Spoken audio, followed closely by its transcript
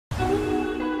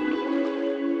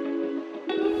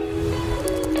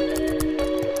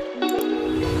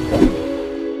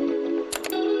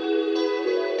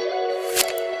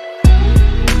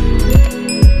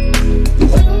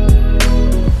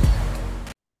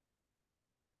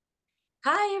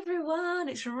Hi everyone,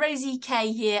 it's Rosie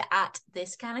K here at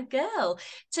This Kind of Girl.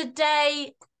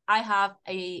 Today I have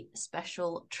a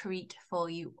special treat for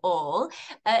you all.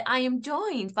 I am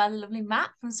joined by the lovely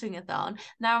Matt from Swingathon.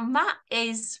 Now, Matt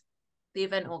is the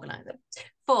event organizer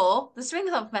for the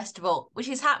Swingathon Festival, which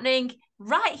is happening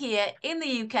right here in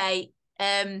the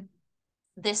UK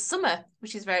this summer,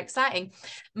 which is very exciting.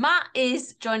 Matt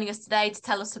is joining us today to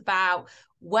tell us about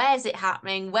where's it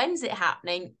happening, when's it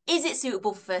happening, is it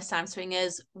suitable for first-time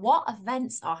swingers, what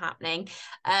events are happening,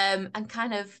 and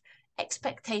kind of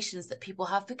expectations that people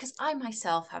have, because I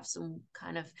myself have some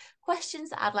kind of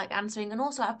questions that I'd like answering, and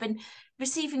also I've been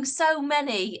receiving so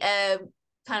many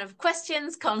kind of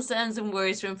questions, concerns, and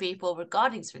worries from people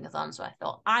regarding Swingathon. So I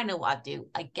thought, I know what I'd do.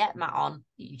 I get Matt on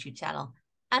the YouTube channel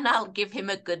and I'll give him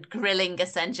a good grilling,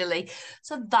 essentially.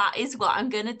 So that is what I'm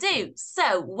going to do.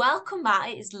 So welcome,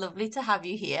 Matt. It is lovely to have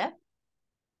you here.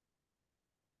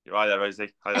 You're right there,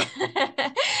 Rosie. Hi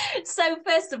there. So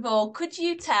first of all, could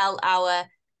you tell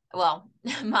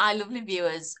my lovely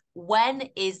viewers, when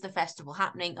is the festival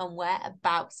happening and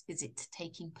whereabouts is it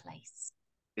taking place?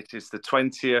 It is the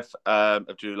 20th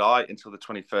of July until the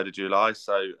 23rd of July.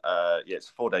 So, yeah, it's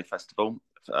a 4-day festival,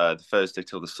 the Thursday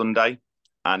till the Sunday,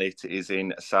 and it is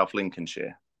in South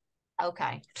Lincolnshire.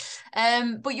 Okay.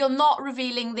 But you're not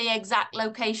revealing the exact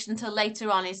location till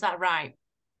later on, is that right?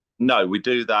 No, we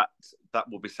do that. That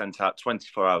will be sent out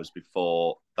 24 hours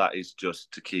before. That is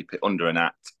just to keep it under an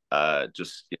act,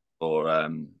 just for,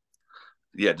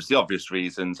 just the obvious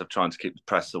reasons of trying to keep the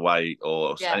press away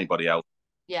or Yeah. anybody else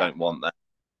Yeah. don't want that.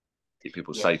 Keep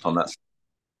people Yeah. safe on that.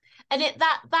 And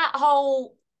that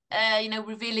whole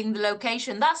revealing the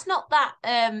location, that's not that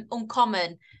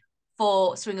uncommon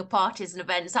for swinger parties and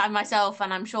events. I myself,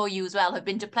 and I'm sure you as well, have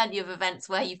been to plenty of events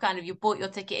where you've bought your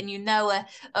ticket and you know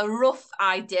a rough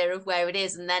idea of where it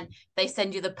is, and then they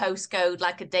send you the postcode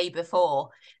like a day before.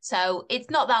 So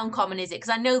it's not that uncommon, is it? Because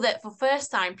I know that for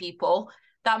first time people,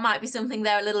 that might be something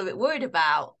they're a little bit worried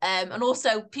about. And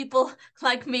also people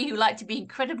like me who like to be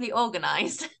incredibly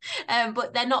organized,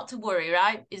 but they're not to worry,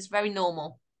 right? It's very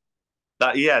normal.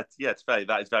 That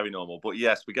is very normal. But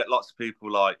yes, we get lots of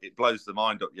people like it blows the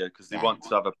mind up, yeah, because they Yeah. want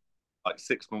to have a like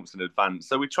 6 months in advance.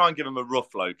 So we try and give them a rough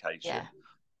Yeah. location.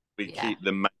 We Yeah. keep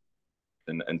them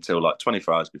until like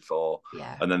 24 hours before,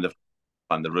 Yeah. and then they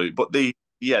plan the route. But they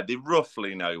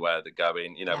roughly know where they're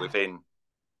going. Yeah. Within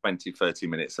 20, 30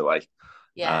 minutes away.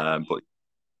 Yeah. But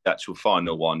the actual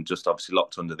final one just obviously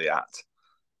locked under the act.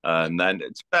 And then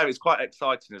it's quite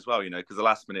exciting as well, because the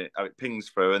last minute it pings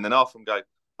through, and then I often go,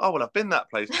 "Oh well, I've been that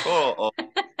place before," or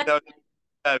you know,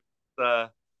 uh, Yeah,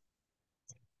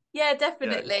 yeah,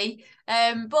 definitely.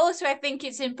 But also I think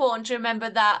it's important to remember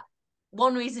that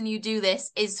one reason you do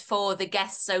this is for the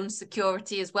guest's own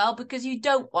security as well, because you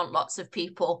don't want lots of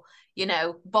people,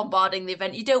 bombarding the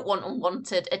event. You don't want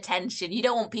unwanted attention. You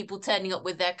don't want people turning up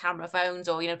with their camera phones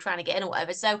or, trying to get in or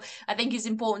whatever. So I think it's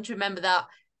important to remember that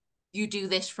you do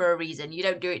this for a reason. You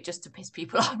don't do it just to piss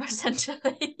people off,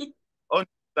 essentially. 100%.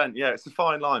 Yeah, it's a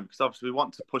fine line because obviously we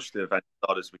want to push the event as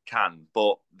hard as we can,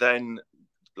 but then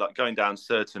like going down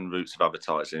certain routes of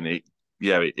advertising,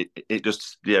 it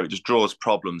just draws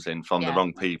problems in from the Yeah.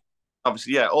 wrong people.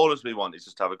 Obviously, yeah, all as we want is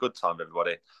just to have a good time with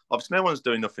everybody. Obviously, no one's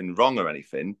doing nothing wrong or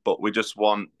anything, but we just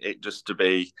want it just to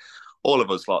be all of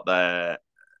us like there,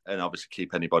 and obviously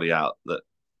keep anybody out that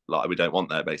like we don't want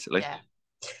there, basically. Yeah.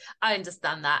 I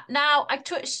understand that. Now, I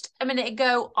touched a minute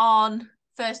ago on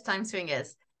first time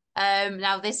swingers.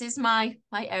 Now this is my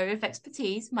area of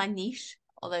expertise, my niche,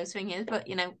 although swingers, but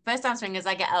first time swingers,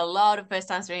 I get a lot of first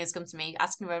time swingers come to me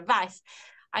asking for advice.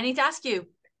 I need to ask you,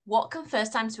 what can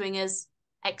first time swingers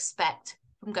expect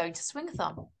from going to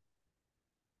Swingathon?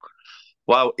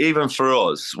 Well, even for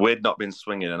us, we'd not been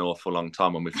swinging an awful long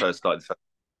time when we first started.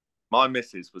 My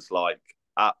missus was like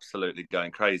absolutely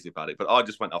going crazy about it, but I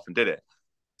just went off and did it.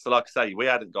 So, like I say, we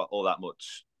hadn't got all that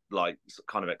much like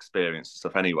kind of experience and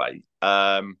stuff anyway.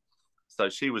 So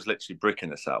she was literally bricking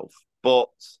herself. But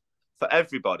for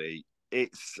everybody,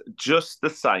 it's just the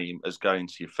same as going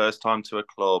to your first time to a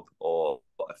club or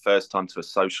a first time to a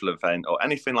social event or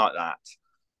anything like that.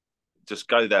 Just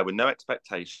go there with no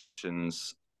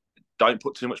expectations. Don't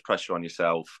put too much pressure on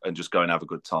yourself and just go and have a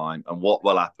good time. And what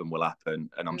will happen will happen.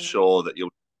 And I'm Mm, sure that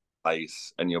you'll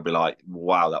place and you'll be like,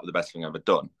 wow, that was the best thing I've ever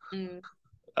done. mm.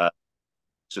 Uh,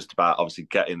 it's just about obviously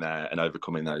getting there and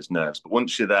overcoming those nerves. But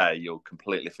once you're there, you'll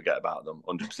completely forget about them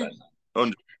 100%.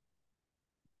 100%.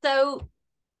 So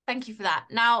thank you for that.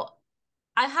 Now,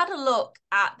 I had a look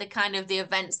at the kind of the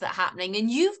events that are happening, and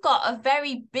you've got a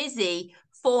very busy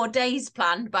 4 days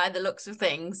planned by the looks of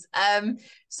things.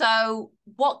 So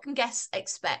what can guests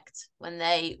expect when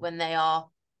they are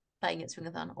playing at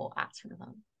Swingathon or at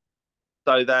Swingathon?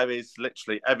 So there is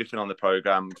literally everything on the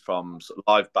program, from sort of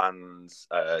live bands.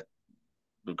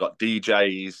 We've got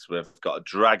DJs. We've got a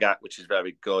drag act, which is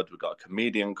very good. We've got a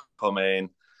comedian coming.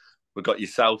 We've got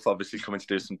yourself, obviously, coming to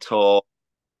do some tour.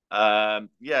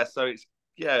 Yeah, so it's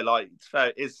it's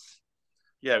fair.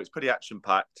 It's pretty action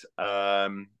packed.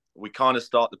 We kind of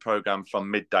start the program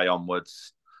from midday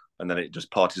onwards, and then it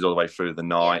just parties all the way through the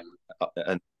night.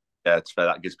 And yeah, it's fair.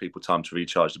 That gives people time to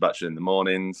recharge the battery in the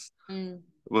mornings.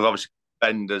 We've obviously got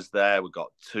vendors there. We've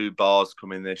got 2 bars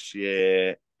coming this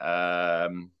year.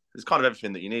 There's kind of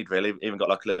everything that you need, really. Even got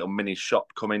like a little mini shop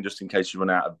coming just in case you run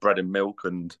out of bread and milk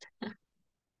and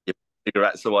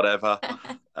cigarettes or whatever.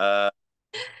 So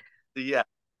yeah,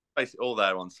 basically all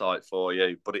there on site for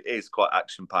you, but it is quite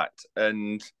action packed.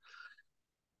 And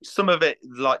some of it,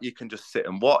 like, you can just sit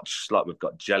and watch, like we've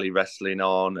got jelly wrestling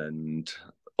on and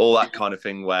all that kind of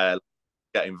thing where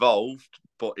get involved,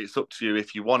 but it's up to you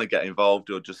if you want to get involved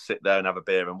or just sit there and have a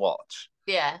beer and watch.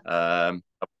 Yeah.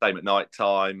 Same at night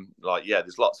time. Like, yeah,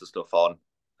 there's lots of stuff on,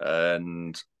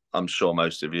 and I'm sure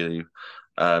most of you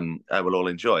will all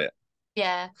enjoy it.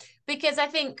 Yeah, because I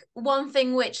think one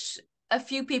thing which a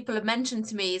few people have mentioned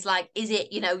to me is like, is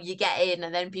it, you get in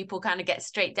and then people kind of get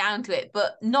straight down to it,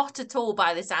 but not at all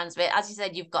by the sounds of it. As you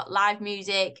said, you've got live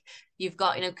music, you've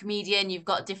got, comedian, you've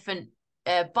got different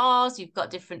bars, you've got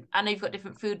different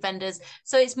food vendors.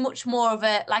 So it's much more of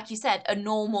a, like you said, a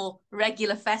normal,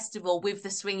 regular festival with the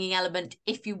swinging element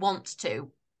if you want to.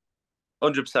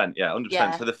 100%, yeah, 100%.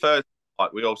 Yeah. So the first night,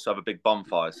 we also have a big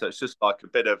bonfire. So it's just like a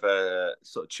bit of a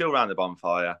sort of chill around the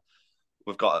bonfire.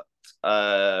 We've got,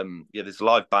 there's a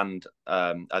live band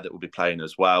that will be playing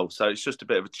as well. So it's just a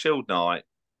bit of a chilled night,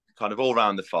 kind of all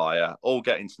around the fire, all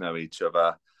getting to know each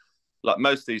other. Like,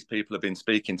 most of these people have been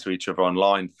speaking to each other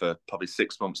online for probably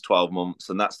 6 months, 12 months.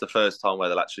 And that's the first time where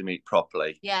they'll actually meet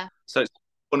properly. Yeah. So it's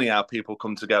funny how people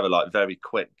come together like very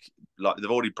quick. Like, they've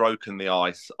already broken the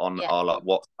ice on our like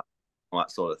WhatsApp,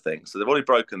 that sort of thing. So they've already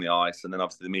broken the ice, and then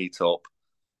obviously they meet up.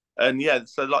 And yeah,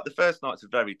 so like the first night's a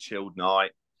very chilled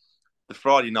night. The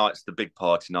Friday night's the big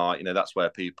party night. That's where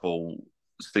people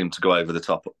seem to go over the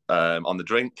top on the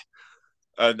drink.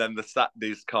 And then the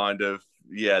Saturday's kind of,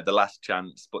 the last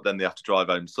chance, but then they have to drive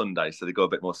home Sunday, so they go a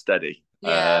bit more steady.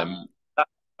 Yeah. That's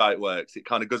how it works. It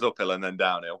kind of goes uphill and then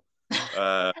downhill.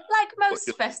 Like most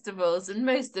festivals and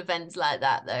most events like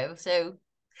that, though. So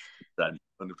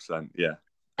 100%, yeah.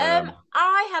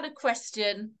 I had a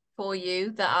question for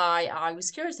you that I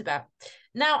was curious about.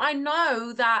 Now, I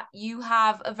know that you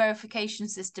have a verification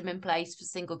system in place for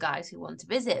single guys who want to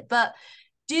visit, but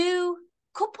do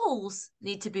couples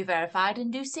need to be verified,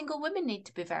 and do single women need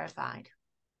to be verified?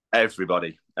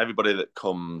 Everybody that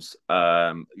comes,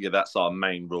 that's our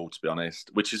main rule, to be honest,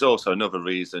 which is also another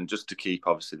reason just to keep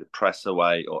obviously the press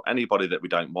away or anybody that we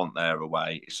don't want there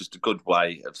away. It's just a good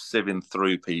way of sieving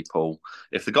through people.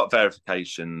 If they've got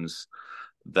verifications,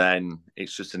 then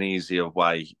it's just an easier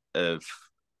way of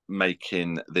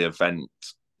making the event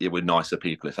with nicer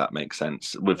people, if that makes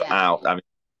sense, without having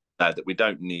that we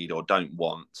don't need or don't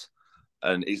want.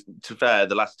 And it's, to fair,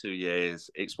 the last 2 years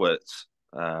it's worked.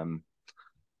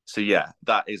 So yeah,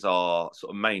 that is our sort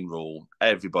of main rule.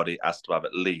 Everybody has to have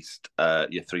at least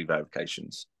your 3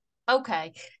 verifications.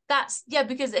 Okay, that's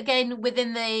because again,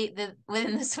 within the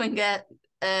swinger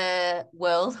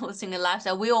world or swinger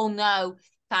lifestyle, we all know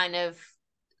kind of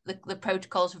the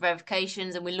protocols for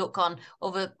verifications, and we look on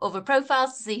other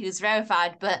profiles to see who's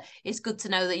verified, but it's good to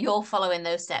know that you're following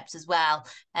those steps as well.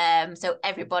 So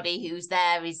everybody who's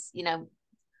there is,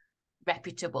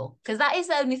 reputable, because that is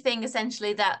the only thing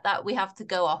essentially that we have to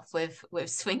go off with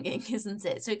swinging, isn't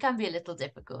it? So it can be a little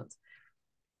difficult.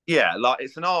 Yeah, like,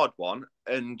 it's an hard one,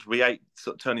 and we hate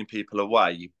sort of turning people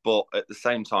away, but at the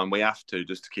same time we have to,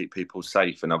 just to keep people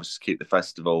safe and obviously keep the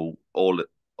festival all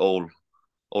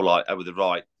like with the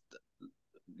right,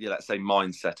 let's say,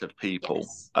 mindset of people.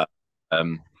 Yes.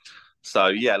 So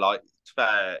yeah, like, it's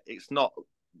fair. It's not.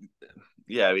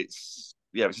 It's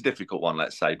a difficult one,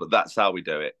 let's say, but that's how we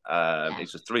do it.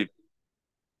 It's just 3.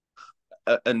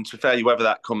 And to fair you, whether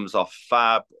that comes off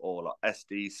Fab or like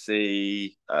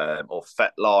SDC or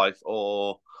FetLife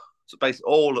or so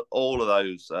basically all of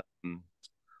those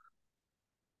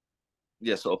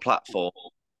sort of platform.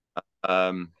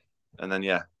 And then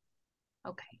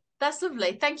Okay, that's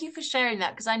lovely. Thank you for sharing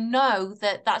that, because I know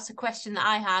that that's a question that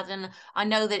I had, and I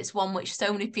know that it's one which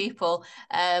so many people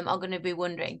are going to be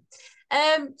wondering.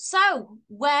 So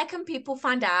where can people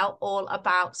find out all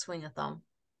about Swingathon?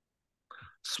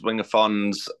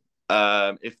 Swingathons,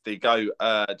 if they go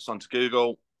just onto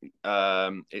Google,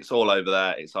 it's all over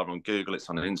there. It's either on Google, it's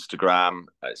on Instagram,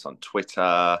 it's on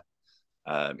Twitter.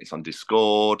 It's on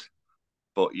Discord.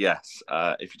 But yes,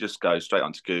 if you just go straight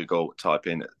onto Google, type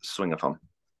in Swingathon.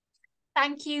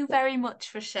 Thank you very much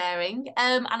for sharing.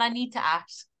 And I need to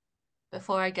ask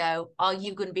before I go, are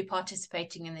you going to be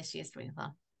participating in this year's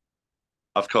Swingathon?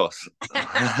 Of course.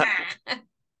 I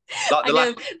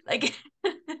know, like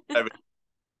I've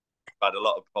had a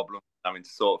lot of problems having to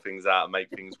sort things out and make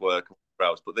things work and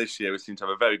whatever else. But this year we seem to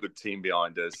have a very good team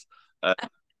behind us.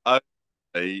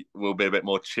 Hopefully we'll be a bit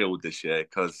more chilled this year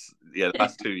because the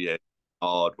last 2 years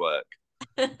hard work.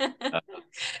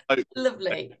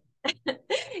 Lovely.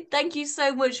 Thank you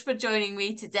so much for joining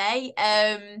me today.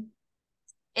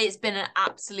 It's been an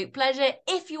absolute pleasure.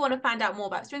 If you want to find out more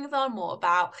about Swingathon, more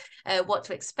about what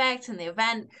to expect in the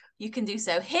event, you can do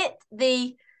so. Click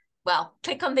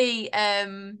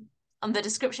on the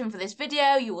description for this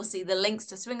video. You will see the links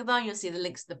to Swingathon. You'll see the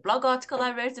links to the blog article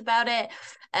I wrote about it,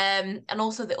 and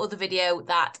also the other video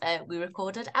that we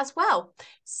recorded as well.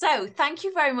 So thank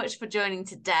you very much for joining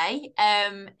today.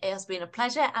 It has been a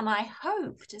pleasure, and I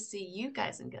hope to see you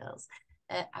guys and girls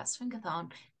at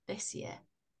Swingathon this year.